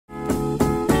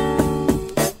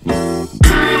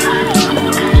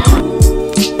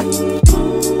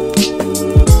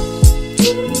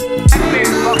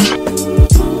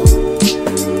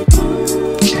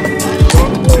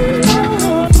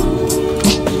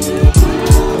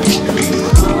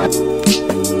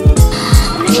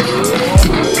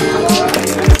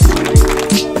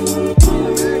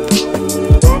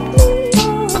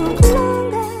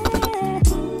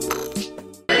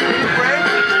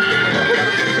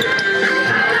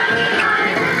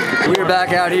We're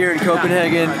back out here in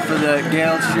Copenhagen for the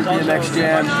Guy Named Akai BMX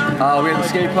Jam. We're at the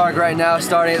skate park right now,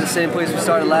 starting at the same place we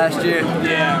started last year.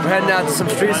 Yeah. We're heading out to some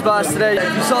street spots today.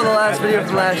 If you saw the last video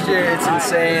from last year, it's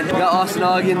insane. We got Austin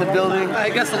Augie in the building.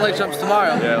 I guess the lake jump's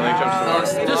tomorrow. Yeah, lake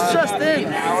jump's tomorrow. Just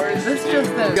in. This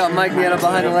just in. We got Mike Nieto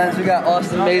behind the lens. We got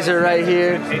Austin Mazer right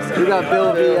here. We got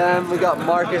Bill VM. We got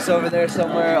Marcus over there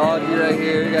somewhere. Augie right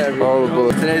here. We got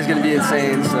everyone. Today's gonna be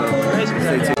insane, so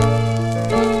stay tuned.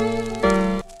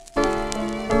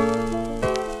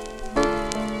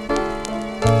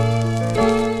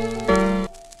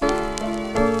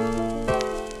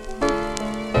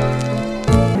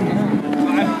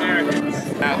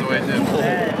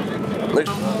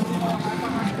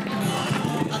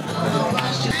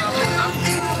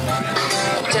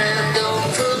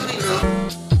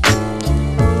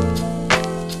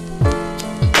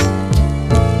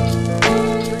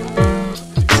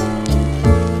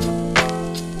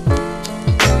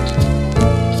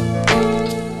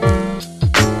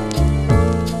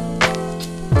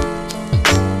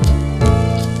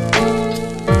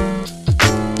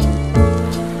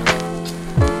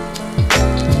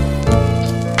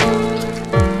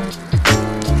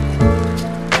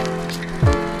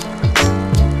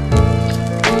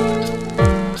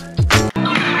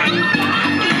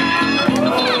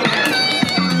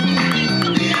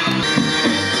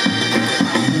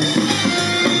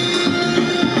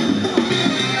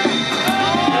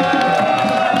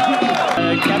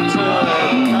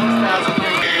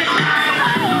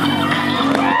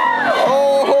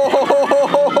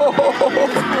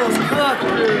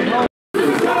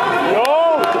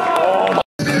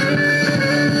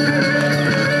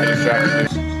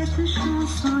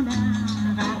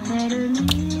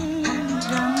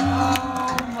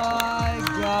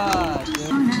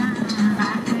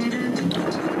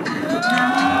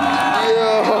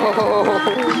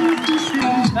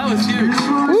 That was huge.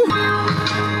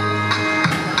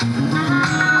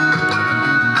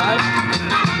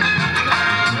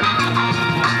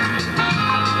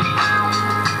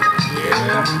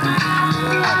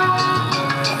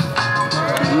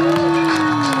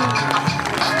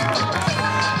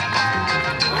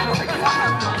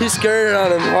 He skirted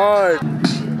on him hard.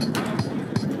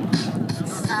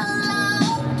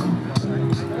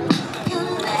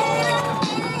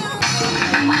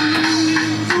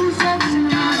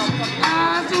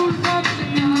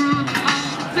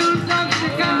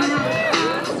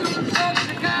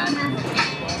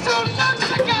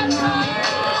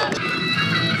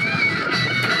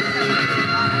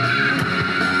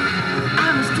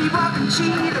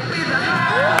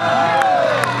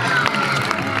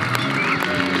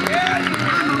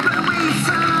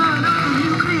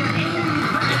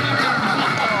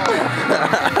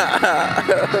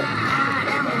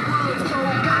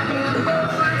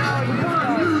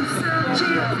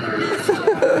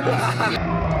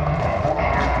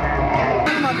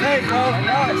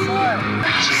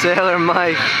 Sailor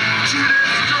Mike,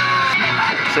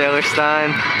 Sailor Stein.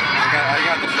 I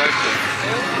got the stripes.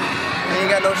 You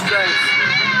ain't got no stripes.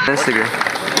 Instagram.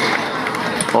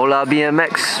 Hola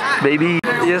BMX, baby.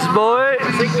 Yes, boy.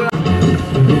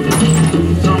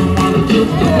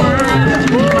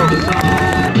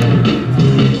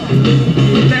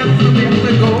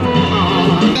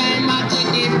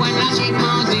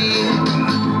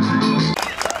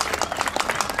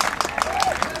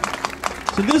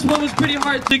 So this one was pretty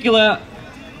hard to articulate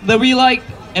that we liked,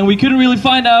 and we couldn't really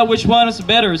find out which one is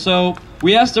better. So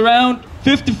we asked around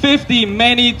 50-50,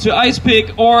 many to ice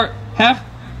pick or half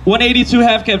 182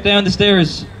 half cap down the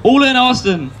stairs. Ole and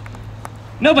Austin.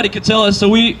 Nobody could tell us, so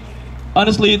we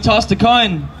honestly tossed a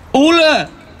coin. Ole,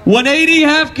 180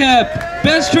 half cap.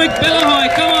 Best trick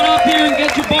Bellahoy. Come on up here and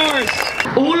get your bars.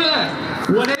 Ole,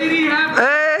 180 half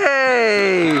cap.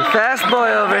 Hey, fast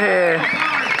boy over here.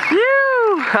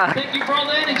 Thank you for all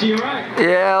the energy, alright?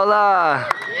 Yeah, hola.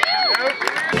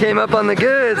 Came up on the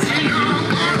goods.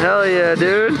 Hell yeah,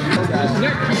 dude.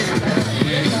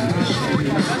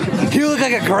 You look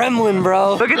like a gremlin,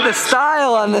 bro. Look at the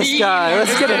style on this guy.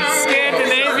 Let's get it.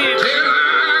 Scandinavian.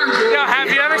 Yo, have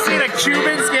you ever seen a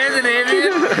Cuban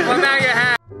Scandinavian? Well, now you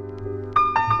have.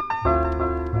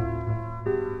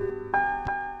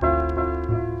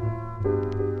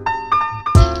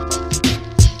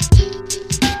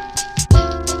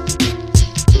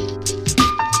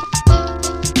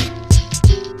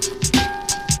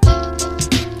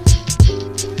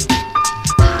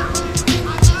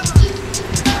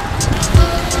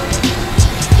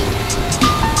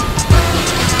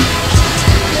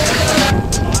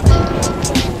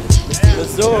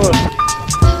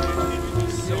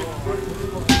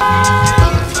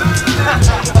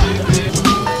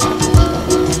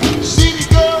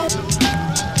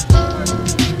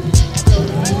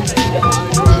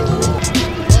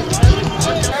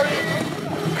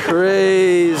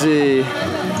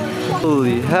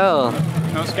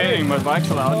 bike's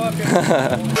allowed.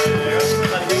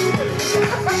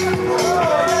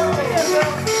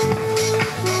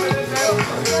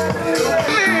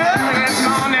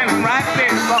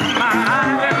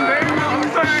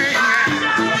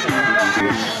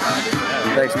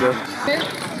 Thanks, Bill.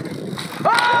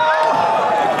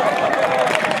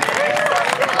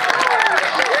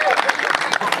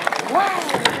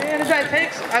 Man, is that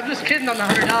takes? I'm just kidding on the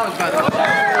 $100, by the way.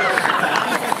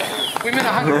 We meant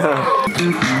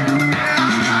 $100.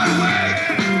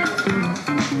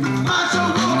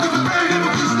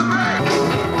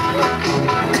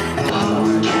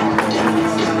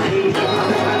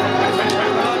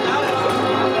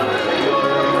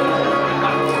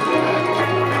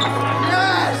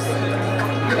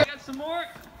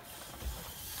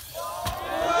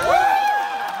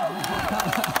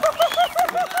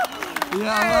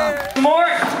 More.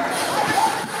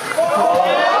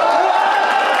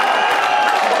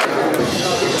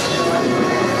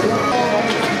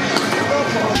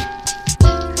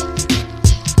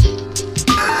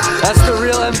 That's the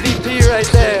real MVP right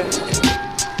there.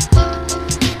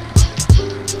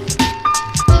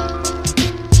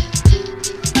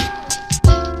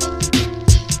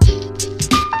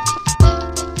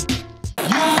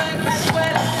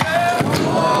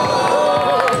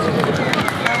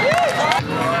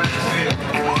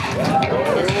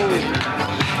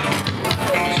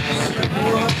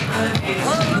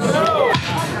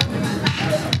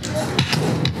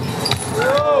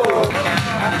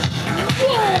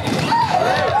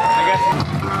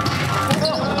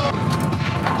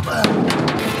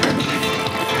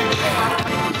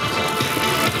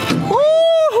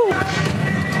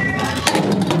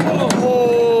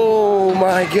 Oh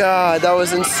my God, that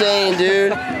was insane,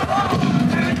 dude.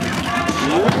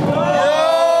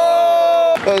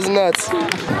 That was nuts.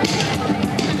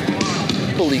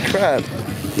 Holy crap.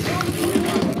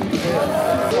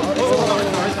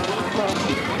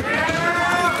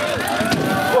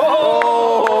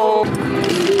 Oh.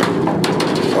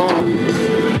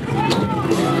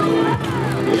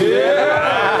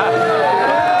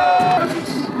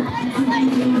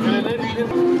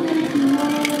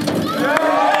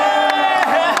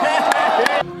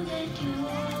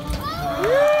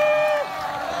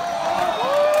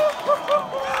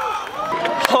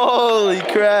 Holy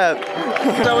crap.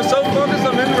 I was so focused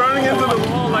on him running into the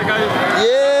wall like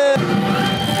Yeah.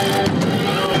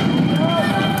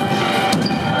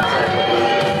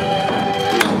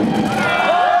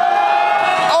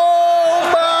 Oh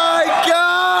my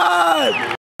God.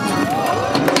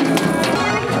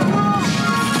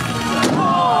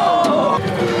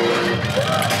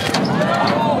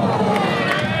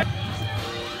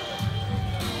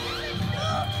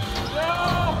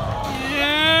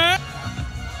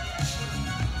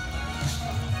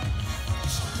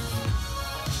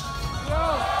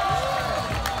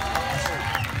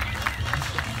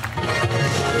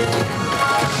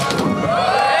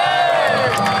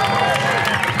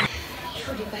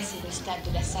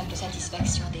 De la simple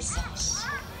satisfaction des sens.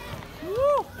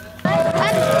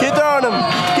 Keep throwing him.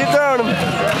 Keep throwing him.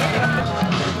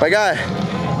 My guy.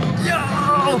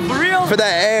 Yo, for real? For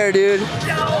that air, dude. Yo,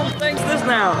 thanks this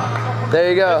now. There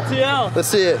you go. TL. Let's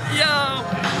see it. Yo,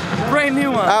 brand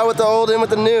new one. Out with the old, in with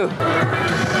the new.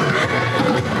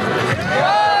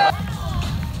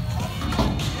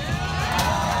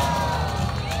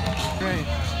 Great.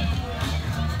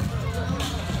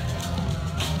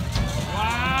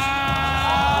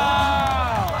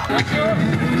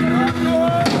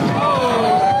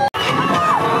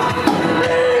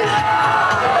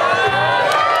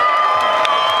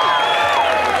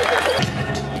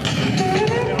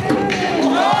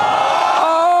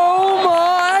 Oh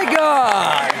my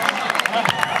God.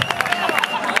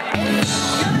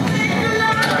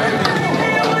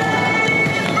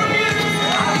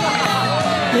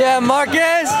 Yeah,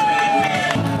 Marcus.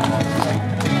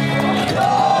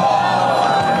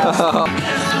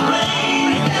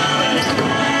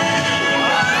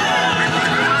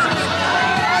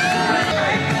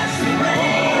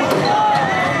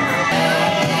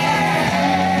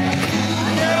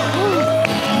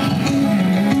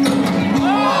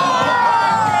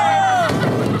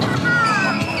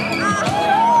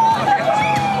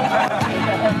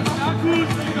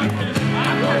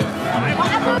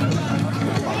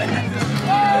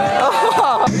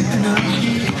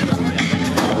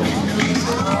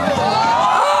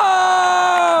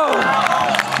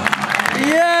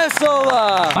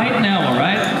 Right now, all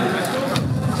right?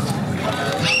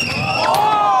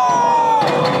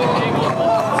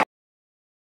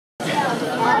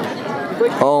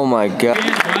 Oh my God.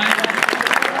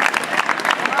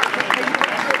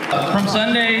 From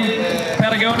Sunday,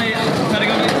 Patagonia.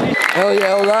 Hell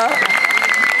yeah, hola.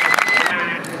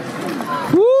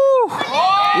 Woo!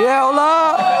 Yeah,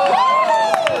 hola.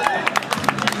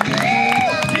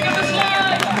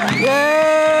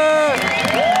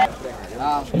 Yeah!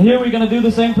 And here we're gonna do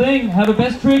the same thing. Have a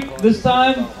best trick. This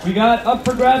time we got up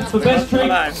for grabs for best trick.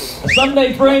 A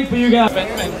Sunday frame for you guys. I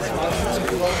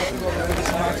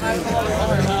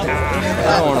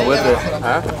don't want to whip it.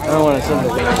 Huh? I don't want to send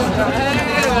it.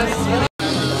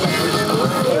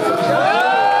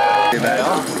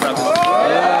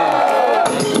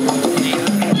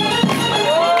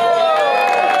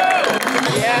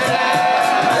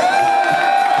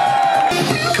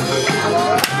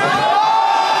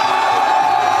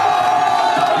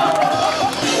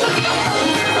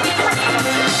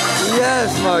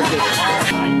 Yes, Marcus.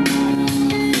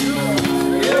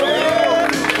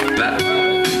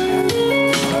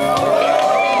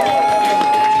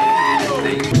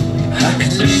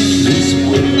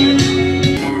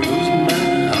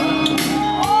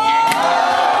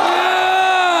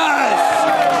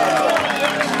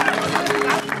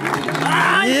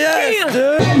 Yes,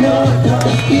 dude.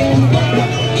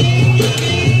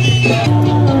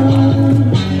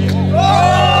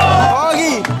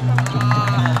 Augie.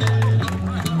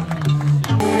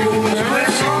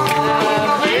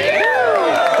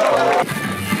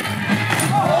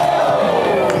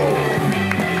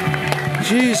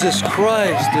 Jesus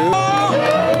Christ, dude.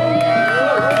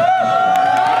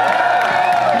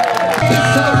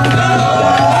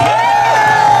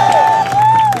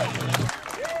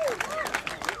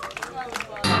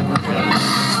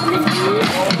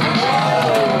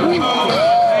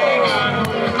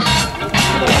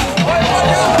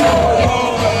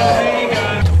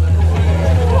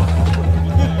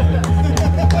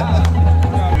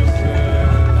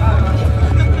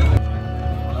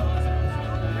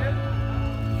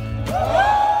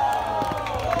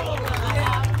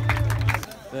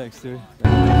 Thanks, dude. My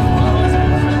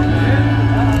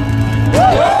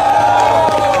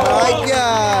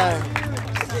God.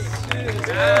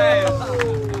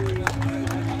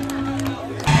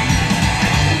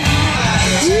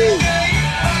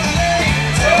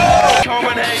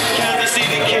 Copenhagen, Kansas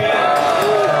City kid.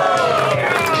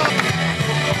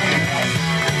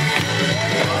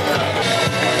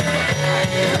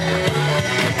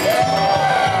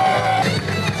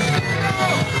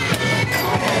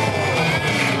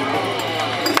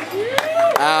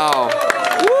 Ow.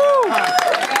 Woo.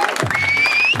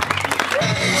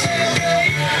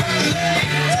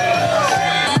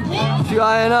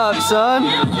 Flying up, son.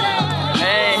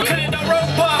 Hey. Cutting the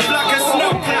rope off like a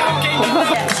snowplow.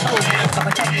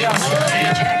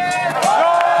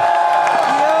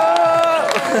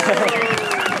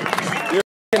 You're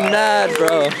f***ing mad,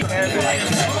 bro.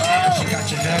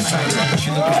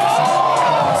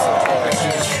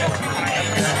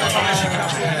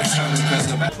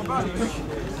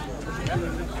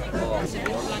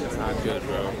 Not good,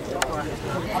 bro.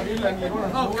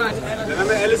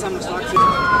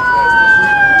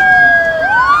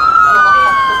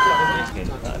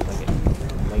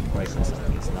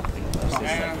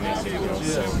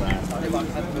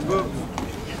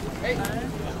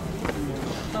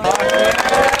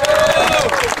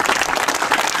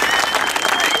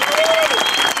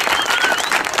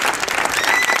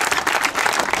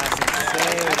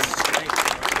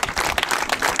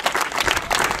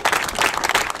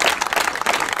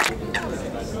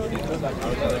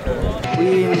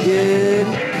 Queen again.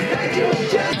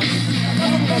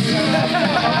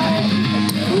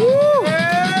 Woo!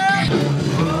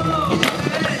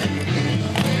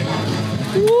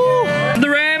 Woo! The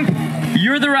ramp,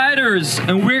 you're the riders,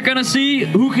 and we're gonna see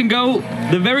who can go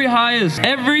the very highest.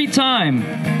 Every time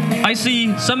I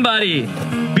see somebody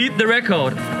beat the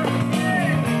record,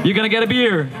 you're gonna get a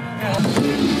beer.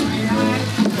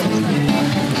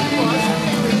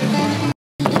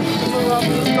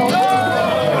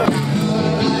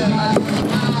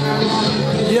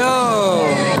 Yo!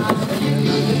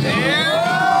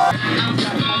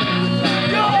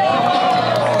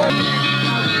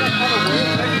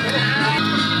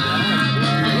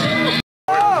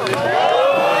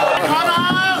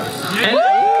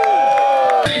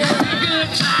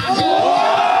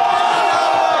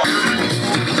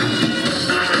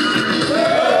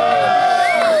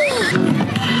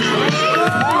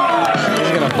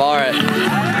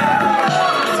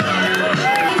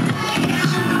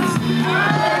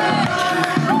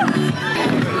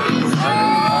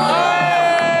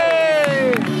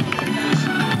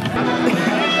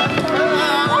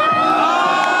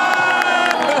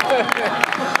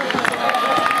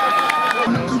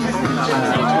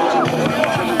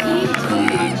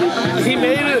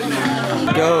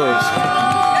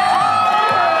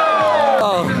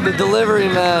 the delivery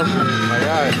man.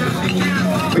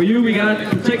 For you, we got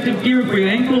protective gear for your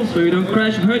ankles so you don't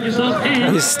crash and hurt yourself,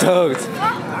 and He's stoked.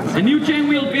 a new chain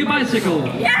wheel for your bicycle.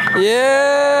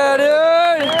 Yeah,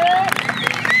 dude!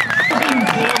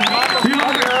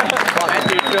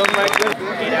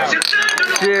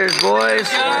 Cheers, boys.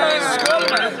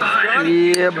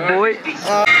 Yeah, boy.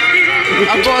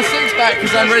 I've got a six-pack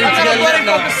because I'm ready to get lit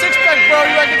now. A six-pack, bro.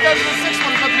 You reckon that's the sixth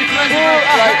one? Got to be crazy.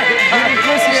 Like, you can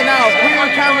push it now. Put your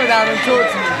camera down and talk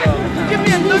to me, bro. Give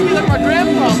me a noogie like my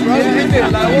grandpa, bro. Hit me.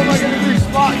 Like, what am I going to do?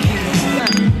 Spot you.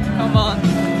 Come on.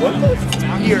 What the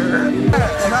f***? Here.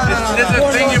 This is the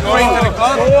thing you bring to the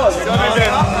club?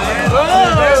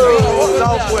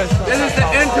 Southwest. This is the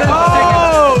entrance ticket.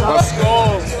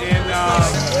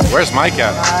 Where's Mike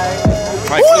at?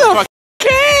 Mike, Who the f***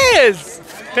 cares?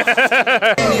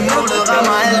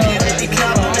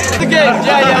 The game.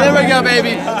 Yeah, there we go,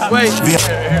 baby. Wait.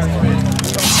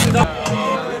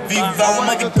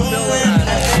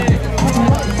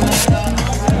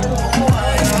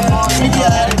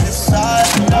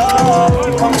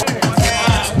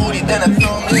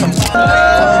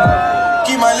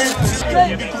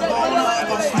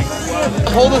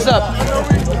 Hold us up.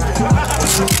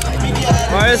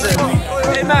 Where is it?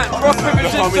 Hey man, rock, paper,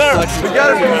 scissors. We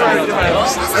gotta be right, man.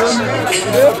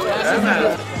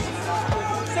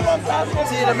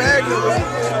 See in America.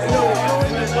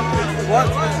 What?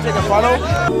 Take a photo?